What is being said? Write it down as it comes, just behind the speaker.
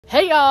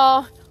Hey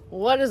y'all,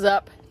 what is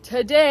up?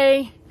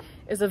 Today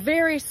is a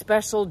very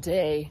special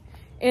day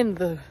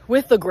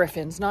with the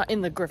Griffins, not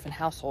in the Griffin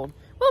household.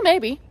 Well,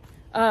 maybe.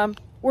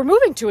 We're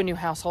moving to a new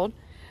household.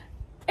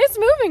 It's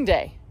moving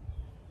day.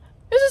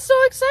 This is so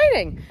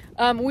exciting.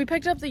 We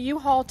picked up the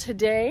U-Haul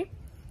today.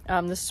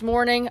 This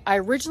morning, I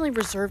originally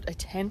reserved a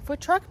 10-foot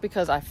truck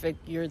because I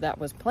figured that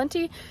was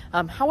plenty.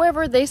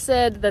 However, they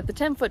said that the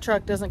 10-foot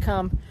truck doesn't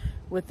come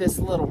with this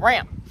little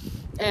ramp.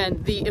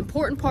 And the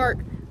important part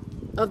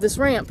of this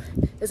ramp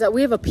is that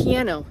we have a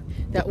piano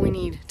that we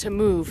need to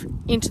move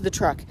into the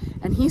truck.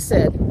 And he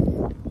said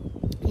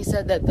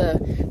that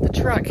the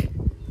truck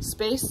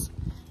space,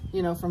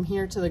 you know, from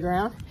here to the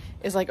ground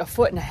is like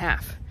 1.5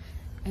 feet.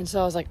 And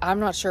so I was like,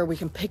 I'm not sure we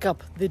can pick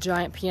up the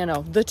giant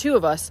piano, the two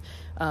of us,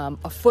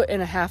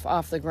 1.5 feet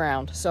off the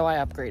ground. So I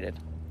upgraded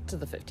to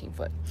the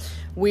 15-foot.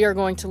 We are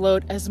going to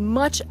load as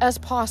much as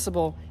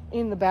possible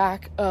in the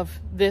back of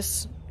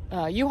this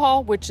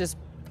U-Haul, which is,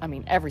 I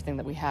mean, everything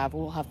that we have.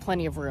 We'll have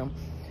plenty of room.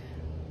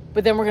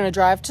 But then we're going to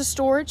drive to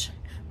storage.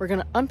 We're going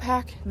to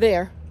unpack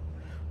there.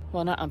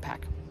 Well, not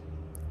unpack.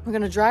 We're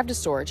going to drive to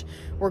storage.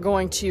 We're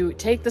going to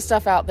take the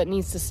stuff out that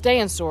needs to stay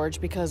in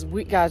storage because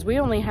we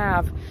only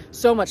have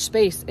so much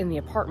space in the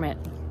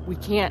apartment. We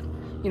can't,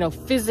 you know,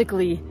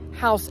 physically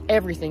house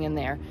everything in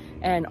there.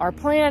 And our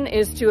plan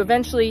is to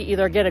eventually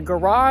either get a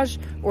garage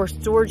or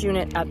storage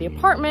unit at the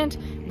apartment,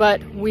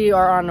 but we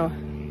are on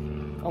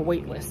a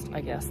wait list,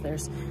 I guess.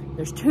 There's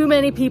too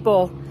many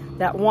people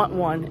that want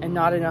one and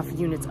not enough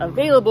units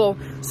available.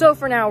 So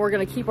for now, we're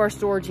going to keep our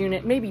storage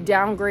unit, maybe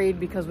downgrade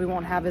because we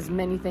won't have as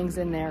many things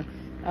in there.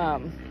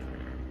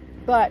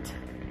 But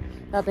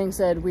that being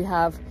said, we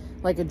have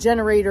like a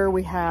generator.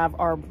 We have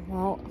our,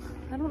 well,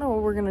 I don't know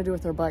what we're going to do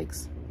with our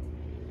bikes.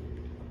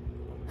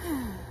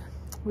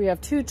 We have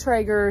 2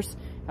 Traegers.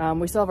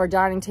 We still have our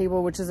dining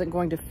table, which isn't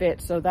going to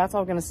fit. So that's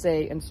all going to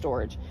stay in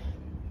storage.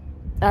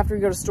 After we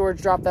go to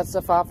storage, drop that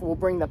stuff off, we'll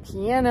bring the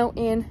piano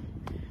in.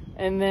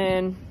 And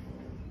then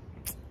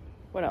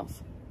what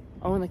else?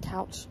 Oh, and the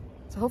couch.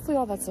 So hopefully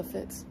all that stuff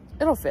fits.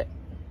 It'll fit.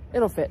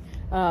 It'll fit.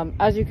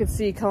 As you can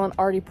see, Cullen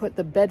already put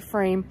the bed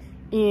frame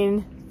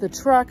in the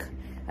truck,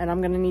 and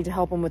I'm gonna need to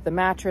help him with the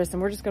mattress,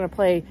 and we're just gonna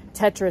play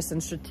Tetris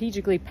and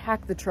strategically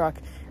pack the truck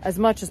as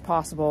much as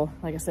possible,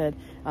 like I said,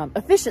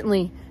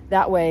 efficiently.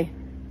 That way,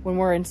 when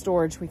we're in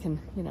storage, we can,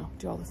 you know,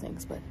 do all the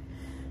things. But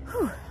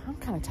whew, I'm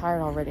kind of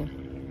tired already.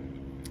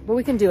 But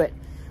we can do it.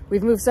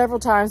 We've moved several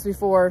times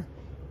before.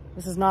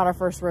 This is not our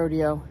first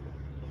rodeo.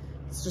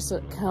 It's just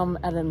come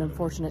at an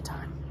unfortunate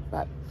time.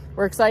 But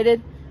we're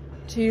excited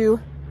to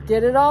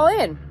get it all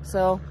in.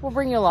 So we'll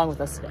bring you along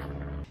with us today.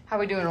 How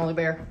we doing, Rolly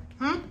Bear?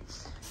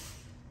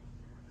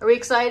 Are we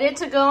excited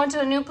to go into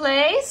a new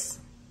place?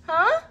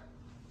 Huh?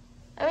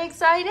 Are we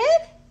excited?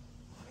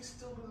 I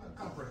still do not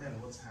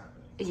comprehend what's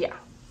happening. Yeah.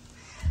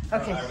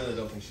 Okay. I really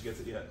don't think she gets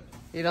it yet.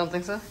 You don't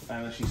think so?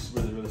 I know she's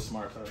really, really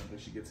smart, but I don't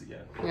think she gets it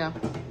yet. Yeah.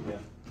 Yeah.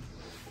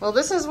 Well,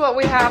 this is what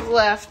we have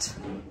left.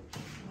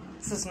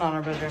 This is not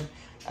our bedroom.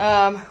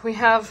 We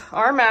have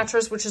our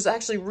mattress, which is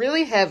actually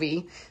really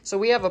heavy. So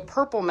we have a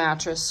purple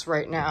mattress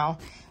right now,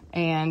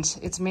 and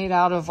it's made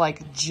out of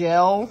like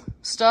gel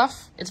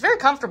stuff. It's very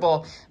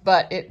comfortable,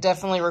 but it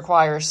definitely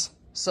requires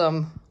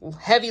some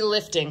heavy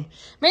lifting,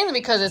 mainly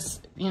because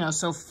it's, you know,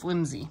 so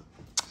flimsy.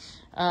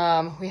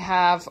 We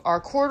have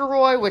our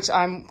corduroy, which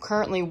I'm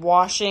currently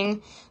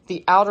washing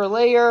the outer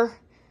layer,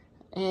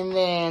 and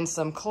then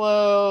some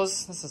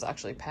clothes. This is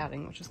actually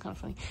padding, which is kind of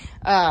funny.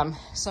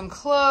 Some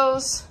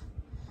clothes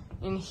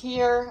in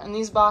here and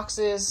these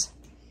boxes,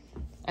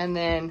 and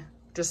then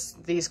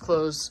just these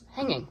clothes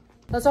hanging.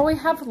 That's all we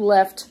have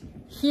left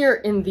here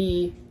in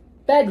the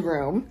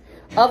bedroom.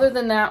 Other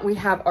than that, we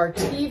have our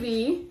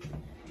TV,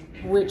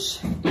 which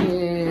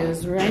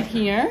is right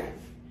here,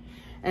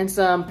 and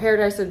some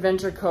Paradise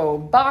Adventure Co.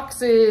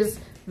 boxes,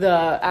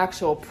 the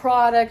actual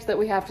product that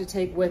we have to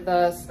take with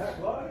us,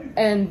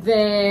 and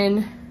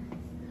then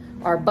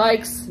our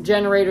bikes,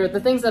 generator, the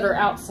things that are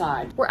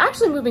outside. We're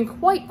actually moving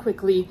quite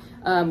quickly.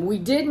 We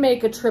did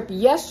make a trip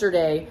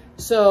yesterday,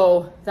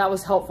 so that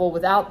was helpful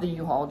without the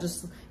U-Haul.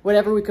 Just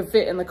whatever we could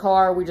fit in the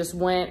car, we just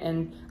went,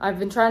 and I've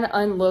been trying to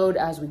unload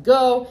as we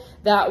go.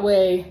 That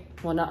way,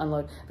 well, not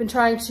unload, I've been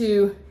trying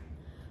to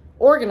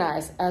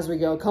organize as we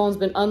go. Cullen's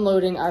been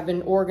unloading, I've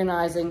been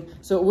organizing,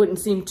 so it wouldn't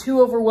seem too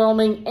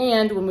overwhelming.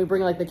 And when we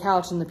bring like the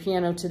couch and the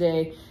piano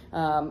today,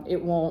 there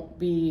won't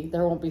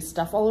be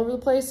stuff all over the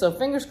place. So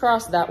fingers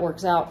crossed that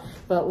works out.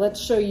 But let's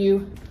show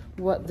you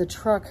what the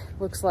truck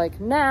looks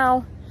like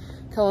now.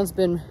 Cullen's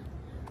been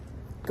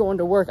going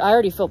to work. I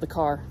already filled the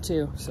car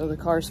too. So the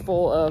car's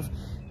full of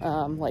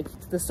like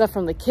the stuff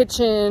from the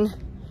kitchen,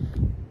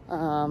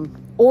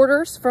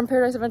 orders from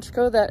Paradise Adventure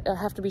Co. that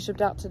have to be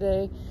shipped out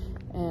today.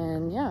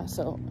 And yeah,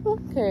 so,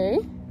 okay.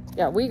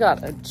 Yeah, we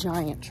got a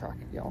giant truck,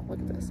 y'all. Look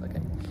at this, okay.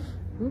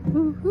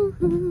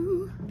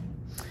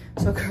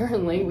 So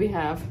currently we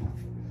have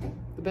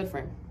the bed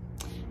frame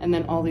and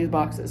then all these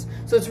boxes.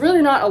 So it's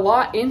really not a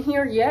lot in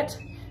here yet,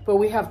 but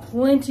we have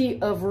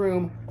plenty of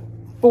room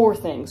 4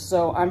 things.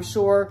 So I'm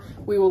sure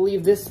we will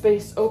leave this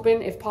space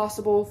open if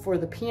possible for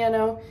the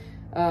piano,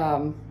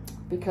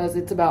 because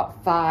it's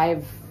about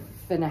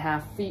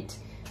 5.5 feet.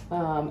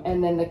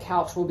 And then the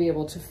couch will be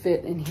able to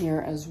fit in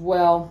here as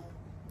well.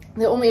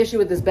 The only issue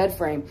with this bed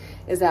frame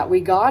is that we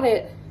got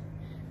it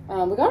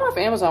off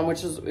Amazon,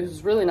 which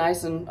is really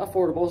nice and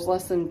affordable. It's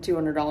less than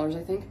 $200,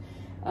 I think.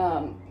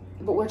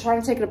 But we're trying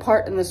to take it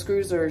apart and the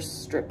screws are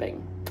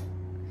stripping.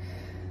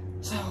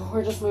 So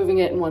we're just moving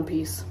it in one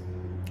piece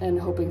and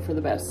hoping for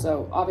the best.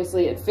 So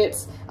obviously it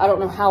fits. I don't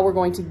know how we're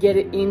going to get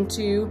it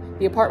into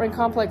the apartment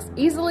complex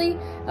easily.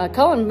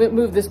 Cullen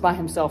moved this by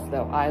himself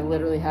though. I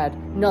literally had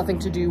nothing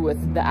to do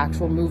with the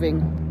actual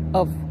moving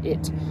of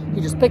it.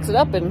 He just picks it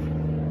up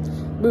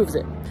and moves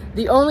it.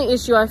 The only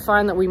issue I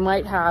find that we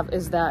might have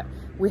is that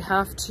we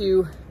have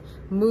to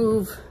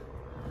move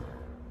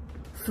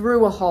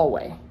through a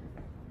hallway.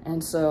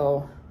 And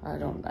so I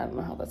don't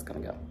know how that's gonna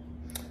go,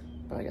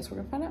 but I guess we're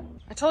gonna find out.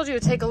 I told you to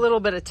take a little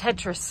bit of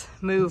Tetris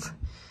move.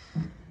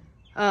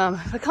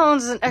 But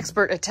Collins is an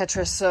expert at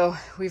Tetris, so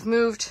we've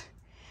moved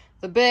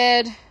the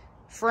bed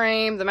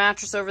frame, the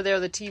mattress over there.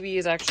 The TV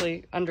is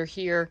actually under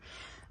here.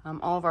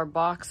 All of our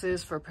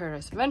boxes for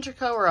Paradise Adventure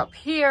Co. are up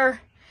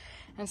here.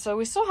 And so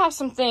we still have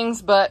some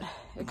things, but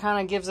it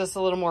kind of gives us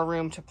a little more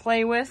room to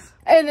play with.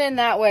 And then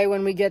that way,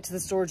 when we get to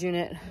the storage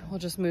unit, we'll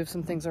just move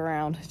some things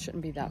around. It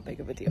shouldn't be that big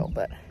of a deal,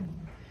 but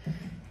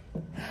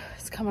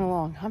it's coming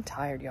along. I'm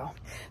tired, y'all.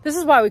 This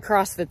is why we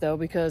CrossFit though,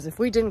 because if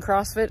we didn't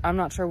CrossFit, I'm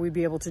not sure we'd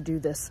be able to do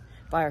this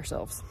by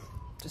ourselves.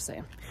 Just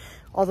saying.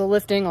 All the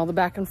lifting, all the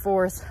back and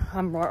forth.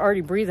 I'm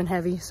already breathing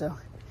heavy, so.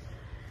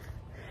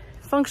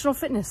 Functional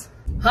fitness.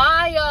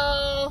 Hi,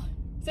 y'all.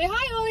 Say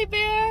hi, Ollie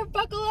Bear.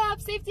 Buckle up,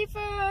 safety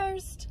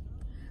first.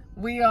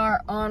 We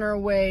are on our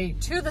way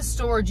to the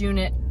storage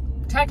unit.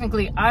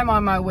 Technically, I'm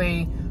on my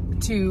way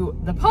to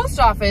the post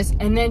office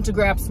and then to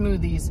grab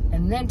smoothies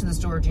and then to the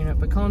storage unit,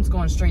 but Cullen's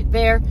going straight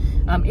there.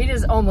 It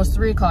is almost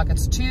 3 o'clock.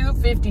 It's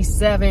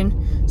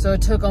 2:57, so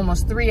it took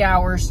almost 3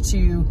 hours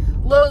to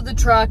load the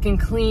truck and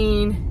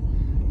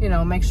clean, you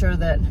know, make sure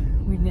that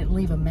we didn't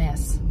leave a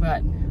mess. But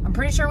I'm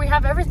pretty sure we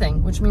have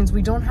everything, which means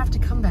we don't have to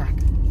come back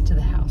to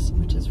the house,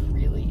 which is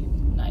really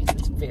nice.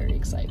 It's very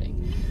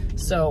exciting.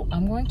 So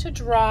I'm going to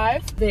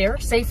drive there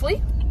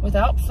safely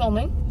without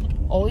filming.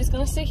 Ollie's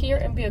gonna sit here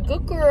and be a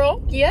good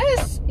girl.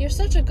 Yes, you're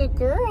such a good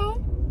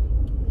girl.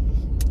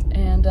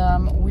 And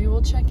we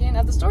will check in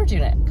at the storage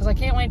unit because I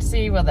can't wait to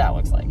see what that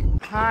looks like.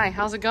 Hi,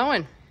 how's it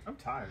going? I'm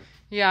tired.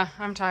 Yeah,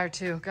 I'm tired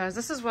too. Guys,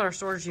 this is what our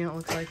storage unit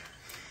looks like,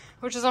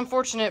 which is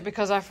unfortunate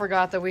because I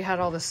forgot that we had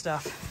all this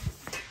stuff.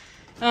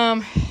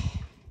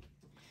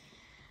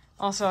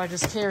 Also, I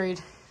just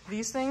carried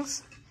these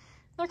things.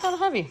 They're kind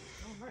of heavy.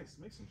 Oh, nice.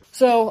 Make some.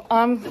 So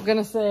I'm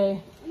gonna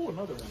say. Ooh,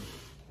 another one.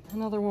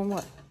 Another one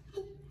what?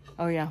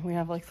 Oh yeah, we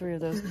have like 3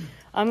 of those.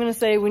 I'm gonna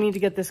say we need to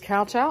get this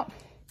couch out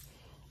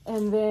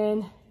and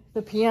then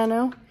the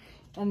piano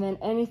and then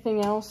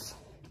anything else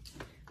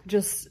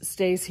just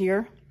stays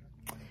here.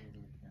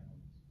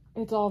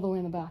 It's all the way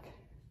in the back.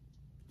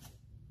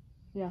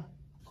 Yeah.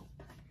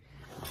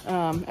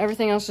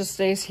 Everything else just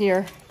stays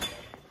here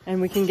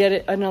and we can get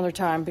it another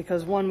time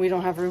because 1, we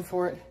don't have room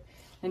for it,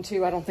 and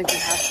 2, I don't think we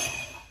have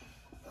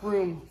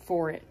room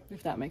for it,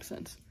 if that makes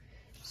sense.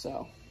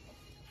 So.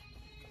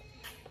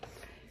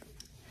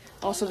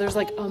 Also, there's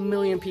like a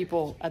million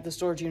people at the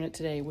storage unit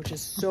today, which is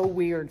so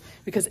weird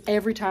because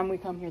every time we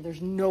come here,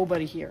 there's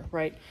nobody here,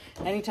 right?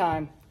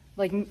 Anytime,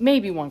 like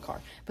maybe 1 car,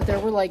 but there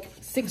were like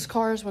 6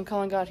 cars when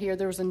Cullen got here.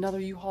 There was another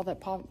U-Haul that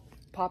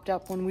popped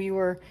up when we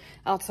were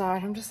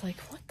outside. I'm just like,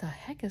 what the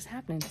heck is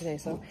happening today?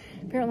 So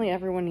apparently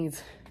everyone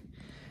needs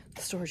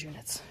the storage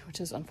units, which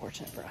is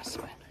unfortunate for us,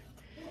 but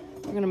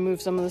we're gonna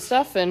move some of the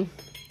stuff and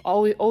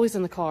always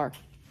in the car.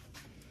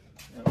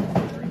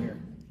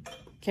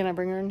 Can I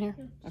bring her in here?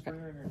 Yeah, okay. Bring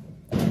her in here.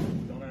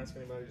 Don't ask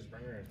anybody, just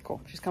bring her in. Cool,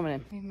 she's coming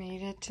in. We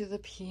made it to the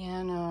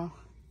piano.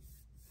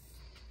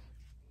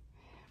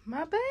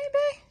 My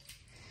baby.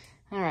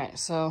 All right,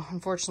 so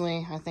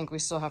unfortunately, I think we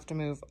still have to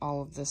move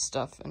all of this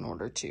stuff in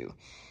order to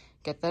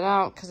get that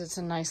out because it's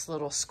a nice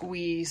little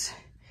squeeze.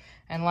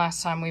 And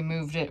last time we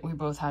moved it, we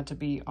both had to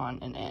be on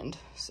an end,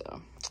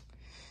 so.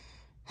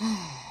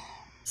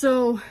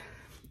 So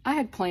I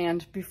had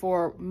planned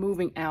before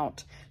moving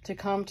out to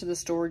come to the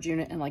storage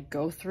unit and like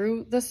go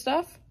through the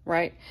stuff,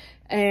 right?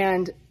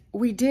 And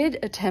we did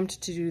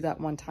attempt to do that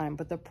one time,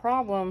 but the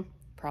problem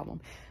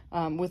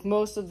with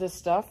most of this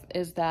stuff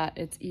is that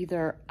it's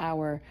either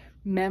our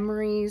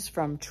memories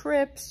from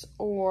trips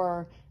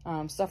or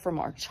stuff from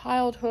our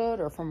childhood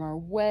or from our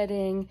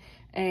wedding,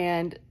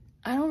 and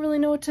I don't really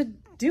know what to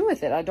do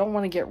with it. I don't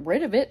want to get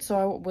rid of it, so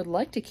I would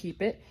like to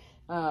keep it.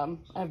 I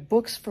have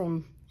books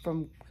from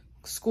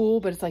school,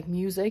 but it's like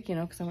music, you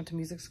know, because I went to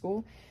music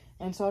school.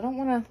 And so I don't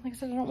want to, like I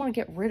said, I don't want to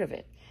get rid of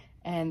it.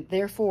 And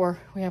therefore,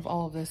 we have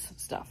all of this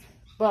stuff.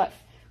 But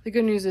the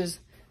good news is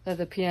that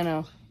the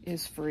piano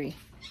is free.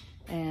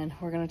 And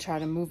we're going to try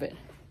to move it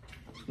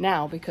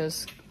now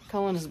because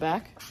Cullen is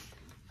back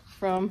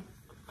from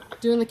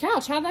doing the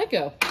couch. How'd that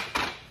go?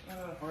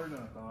 Harder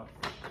than I thought.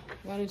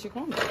 Why didn't you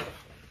call me?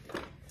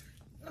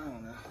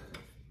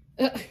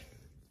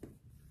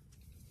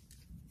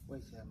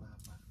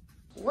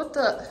 What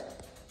the?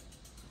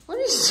 What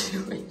are you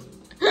doing?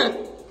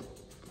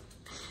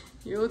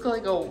 You look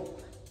like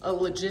a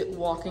legit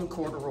walking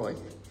corduroy.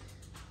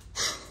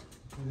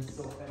 It's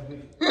so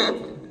heavy.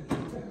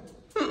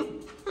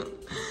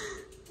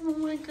 Oh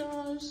my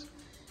gosh.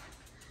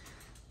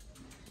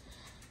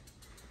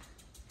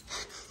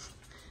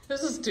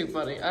 This is too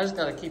funny. I just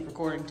gotta keep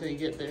recording until you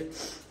get there.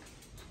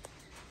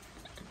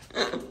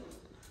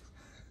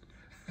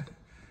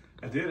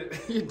 I did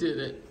it. You did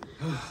it.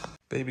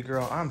 Baby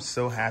girl, I'm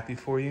so happy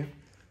for you.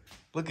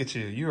 Look at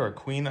you. You are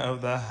queen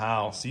of the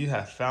house. You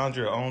have found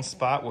your own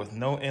spot with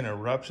no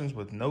interruptions,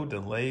 with no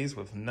delays,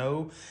 with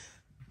no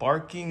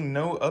barking,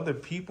 no other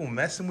people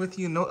messing with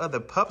you, no other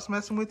pups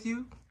messing with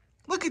you.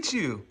 Look at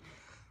you.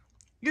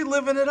 You're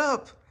living it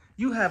up.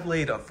 You have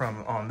laid up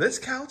from on this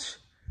couch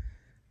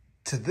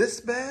to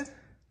this bed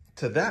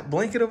to that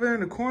blanket over there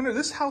in the corner.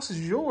 This house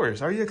is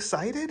yours. Are you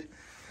excited?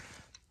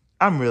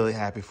 I'm really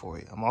happy for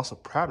you. I'm also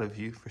proud of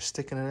you for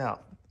sticking it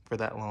out for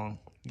that long.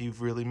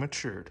 You've really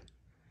matured.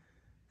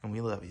 And we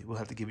love you. We'll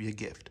have to give you a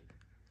gift.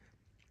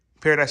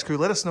 Paradise Crew,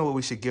 let us know what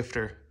we should gift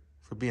her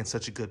for being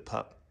such a good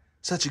pup.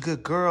 Such a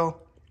good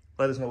girl.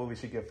 Let us know what we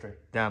should gift her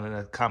down in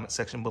the comment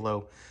section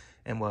below.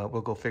 And we'll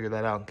go figure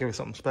that out and give her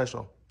something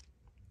special.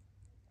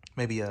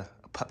 Maybe a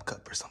pup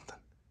cup or something.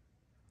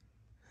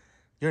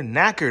 You're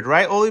knackered,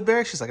 right, Oli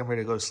Bear? She's like, I'm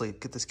ready to go to sleep.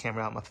 Get this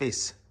camera out of my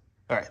face.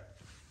 All right.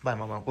 Bye,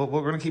 Mama. We're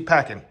going to keep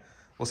packing.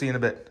 We'll see you in a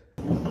bit.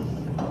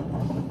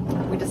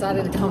 We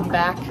decided to come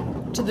back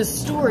to the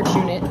storage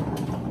unit.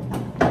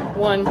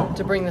 One,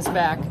 to bring this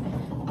back,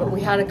 but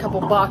we had a couple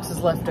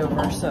boxes left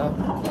over, so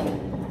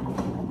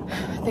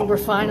I think we're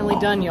finally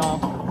done, y'all.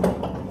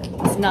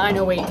 It's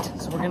 9:08,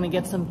 so we're gonna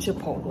get some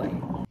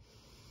Chipotle.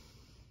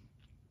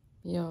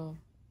 Y'all,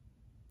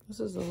 this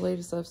is the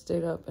latest I've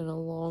stayed up in a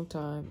long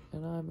time,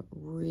 and I'm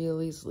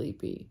really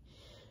sleepy.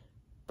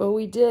 But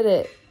we did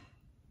it.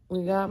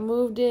 We got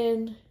moved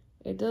in.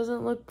 It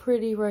doesn't look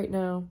pretty right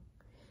now,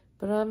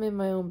 but I'm in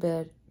my own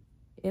bed,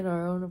 in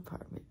our own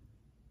apartment.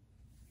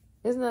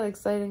 Isn't that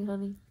exciting,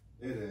 honey?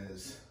 It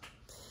is.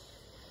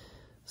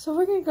 So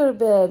we're going to go to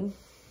bed,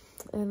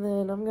 and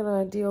then I'm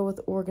going to deal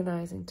with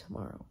organizing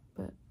tomorrow.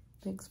 But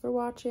thanks for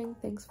watching.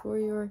 Thanks for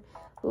your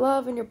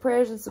love and your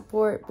prayers and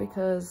support,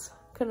 because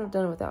I couldn't have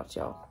done it without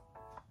y'all.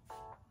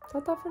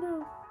 Ta-ta for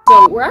now.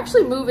 So we're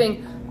actually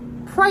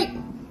moving right.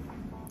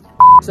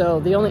 So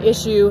the only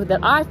issue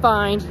that I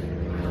find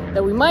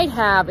that we might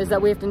have is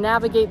that we have to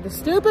navigate the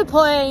stupid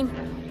plane.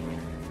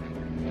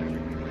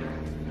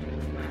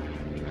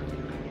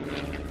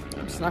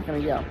 I'm just not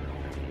gonna go.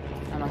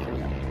 I'm not gonna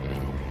go.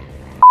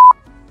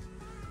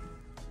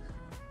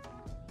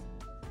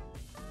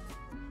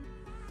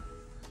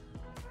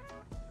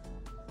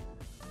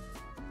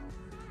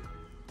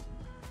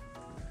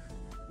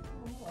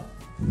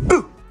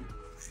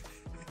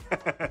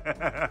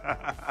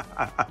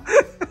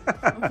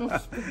 I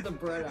almost spit the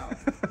bread out.